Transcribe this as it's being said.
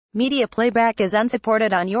Media playback is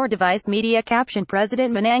unsupported on your device. Media caption: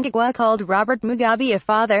 President Mnangagwa called Robert Mugabe a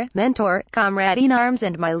father, mentor, comrade in arms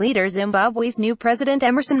and my leader. Zimbabwe's new President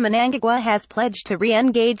Emmerson Mnangagwa has pledged to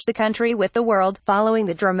re-engage the country with the world, following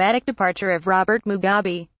the dramatic departure of Robert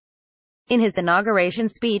Mugabe. In his inauguration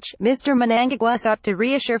speech, Mr Mnangagwa sought to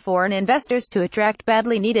reassure foreign investors to attract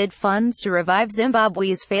badly needed funds to revive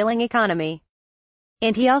Zimbabwe's failing economy.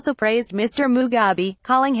 And he also praised Mr Mugabe,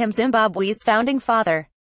 calling him Zimbabwe's founding father.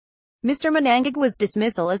 Mr Mnangagwa's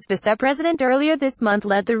dismissal as vice-president earlier this month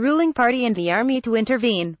led the ruling party and the army to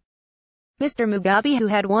intervene. Mr Mugabe, who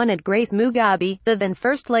had wanted Grace Mugabe, the then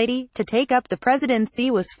First Lady, to take up the presidency,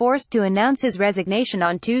 was forced to announce his resignation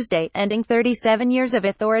on Tuesday, ending 37 years of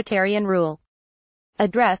authoritarian rule.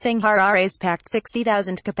 Addressing Harare's packed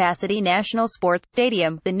 60,000-capacity national sports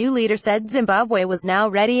stadium, the new leader said Zimbabwe was now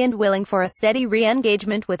ready and willing for a steady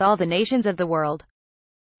re-engagement with all the nations of the world.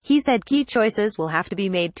 He said key choices will have to be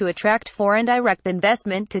made to attract foreign direct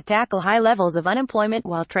investment to tackle high levels of unemployment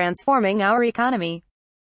while transforming our economy.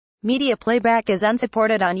 Media playback is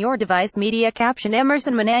unsupported on your device. Media caption: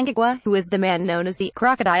 Emmerson Mnangagwa, who is the man known as the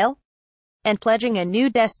crocodile, and pledging a new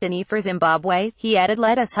destiny for Zimbabwe, he added,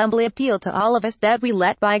 "Let us humbly appeal to all of us that we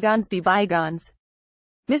let bygones be bygones."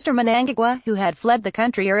 Mr Mnangagwa, who had fled the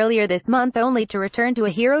country earlier this month only to return to a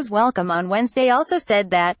hero's welcome on Wednesday, also said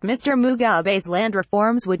that Mr Mugabe's land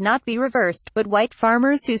reforms would not be reversed, but white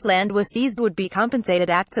farmers whose land was seized would be compensated.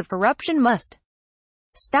 Acts of corruption must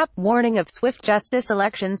stop. Warning of swift justice.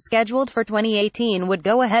 Elections scheduled for 2018 would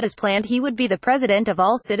go ahead as planned. He would be the president of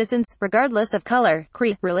all citizens, regardless of color,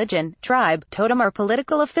 creed, religion, tribe, totem or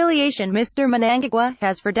political affiliation. Mr Mnangagwa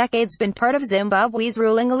has for decades been part of Zimbabwe's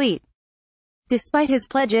ruling elite. Despite his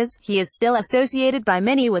pledges, he is still associated by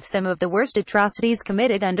many with some of the worst atrocities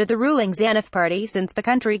committed under the ruling ZANU party since the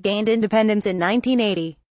country gained independence in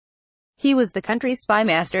 1980. He was the country's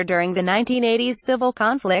spymaster during the 1980s civil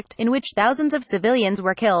conflict, in which thousands of civilians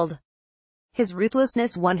were killed. His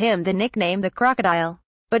ruthlessness won him the nickname the crocodile.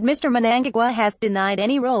 But Mr Mnangagwa has denied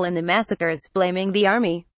any role in the massacres, blaming the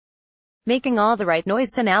army. Making all the right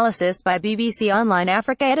noise. Analysis by BBC Online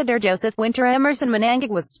Africa editor Joseph Winter. Emmerson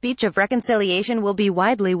Mnangagwa's speech of reconciliation will be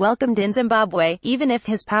widely welcomed in Zimbabwe, even if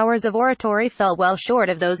his powers of oratory fell well short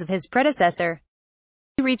of those of his predecessor.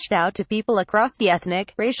 He reached out to people across the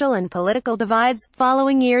ethnic, racial and political divides,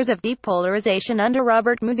 following years of deep polarization under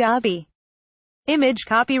Robert Mugabe. Image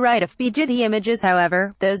copyright of Getty Images.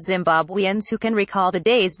 However, those Zimbabweans who can recall the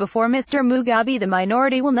days before Mr Mugabe, the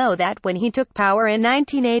minority, will know that when he took power in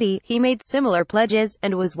 1980, he made similar pledges,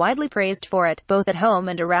 and was widely praised for it, both at home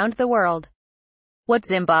and around the world. What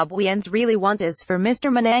Zimbabweans really want is for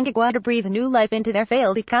Mr Mnangagwa to breathe new life into their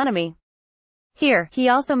failed economy. Here, he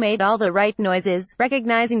also made all the right noises,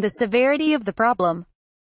 recognizing the severity of the problem.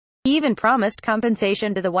 He even promised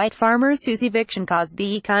compensation to the white farmers whose eviction caused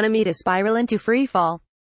the economy to spiral into freefall.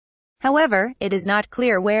 However, it is not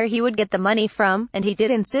clear where he would get the money from, and he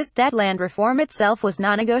did insist that land reform itself was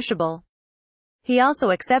non-negotiable. He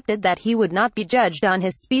also accepted that he would not be judged on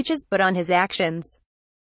his speeches, but on his actions.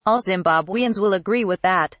 All Zimbabweans will agree with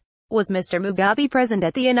that. Was Mr Mugabe present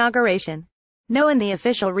at the inauguration? No, and the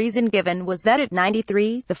official reason given was that at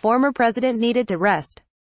 93, the former president needed to rest.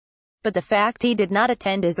 But the fact he did not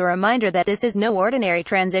attend is a reminder that this is no ordinary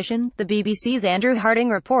transition, the BBC's Andrew Harding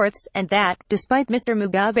reports, and that, despite Mr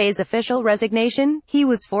Mugabe's official resignation, he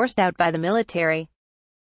was forced out by the military.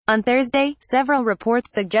 On Thursday, several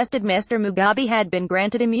reports suggested Mr Mugabe had been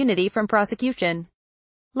granted immunity from prosecution.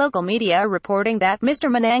 Local media reporting that Mr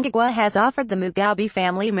Mnangagwa has offered the Mugabe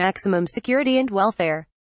family maximum security and welfare.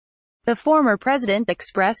 The former president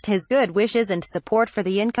expressed his good wishes and support for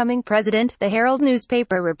the incoming president, the Herald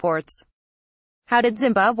newspaper reports. How did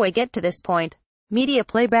Zimbabwe get to this point? Media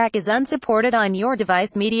playback is unsupported on your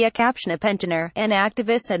device. Media caption: A pensioner, an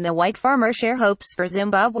activist and a white farmer share hopes for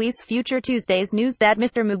Zimbabwe's future. Tuesday's news that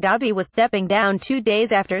Mr Mugabe was stepping down 2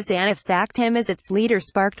 days after ZANU sacked him as its leader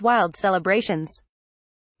sparked wild celebrations.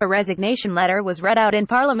 A resignation letter was read out in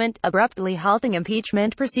Parliament, abruptly halting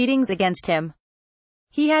impeachment proceedings against him.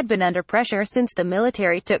 He had been under pressure since the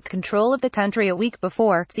military took control of the country a week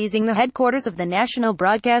before, seizing the headquarters of the national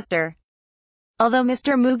broadcaster. Although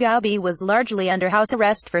Mr Mugabe was largely under house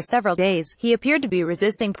arrest for several days, he appeared to be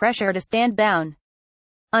resisting pressure to stand down.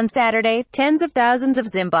 On Saturday, tens of thousands of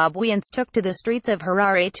Zimbabweans took to the streets of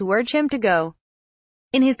Harare to urge him to go.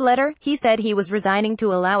 In his letter, he said he was resigning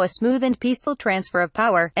to allow a smooth and peaceful transfer of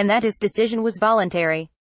power, and that his decision was voluntary.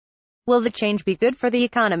 Will the change be good for the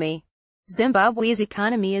economy? Zimbabwe's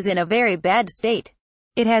economy is in a very bad state.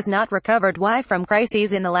 It has not recovered from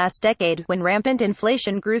crises in the last decade, when rampant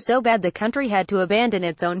inflation grew so bad the country had to abandon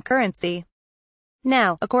its own currency.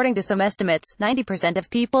 Now, according to some estimates, 90% of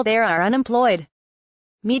people there are unemployed.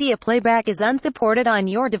 Media playback is unsupported on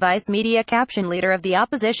your device. Media caption. Leader of the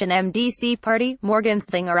opposition MDC party, Morgan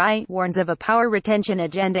Tsvangirai, warns of a power retention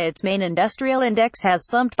agenda. Its main industrial index has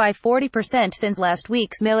slumped by 40% since last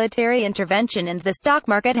week's military intervention, and the stock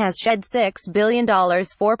market has shed $6 billion,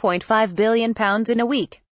 £4.5 billion in a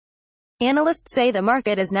week. Analysts say the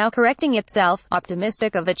market is now correcting itself,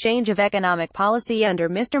 optimistic of a change of economic policy under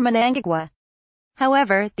Mr Mnangagwa.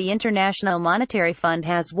 However, the International Monetary Fund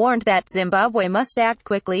has warned that Zimbabwe must act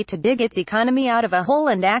quickly to dig its economy out of a hole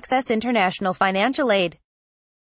and access international financial aid.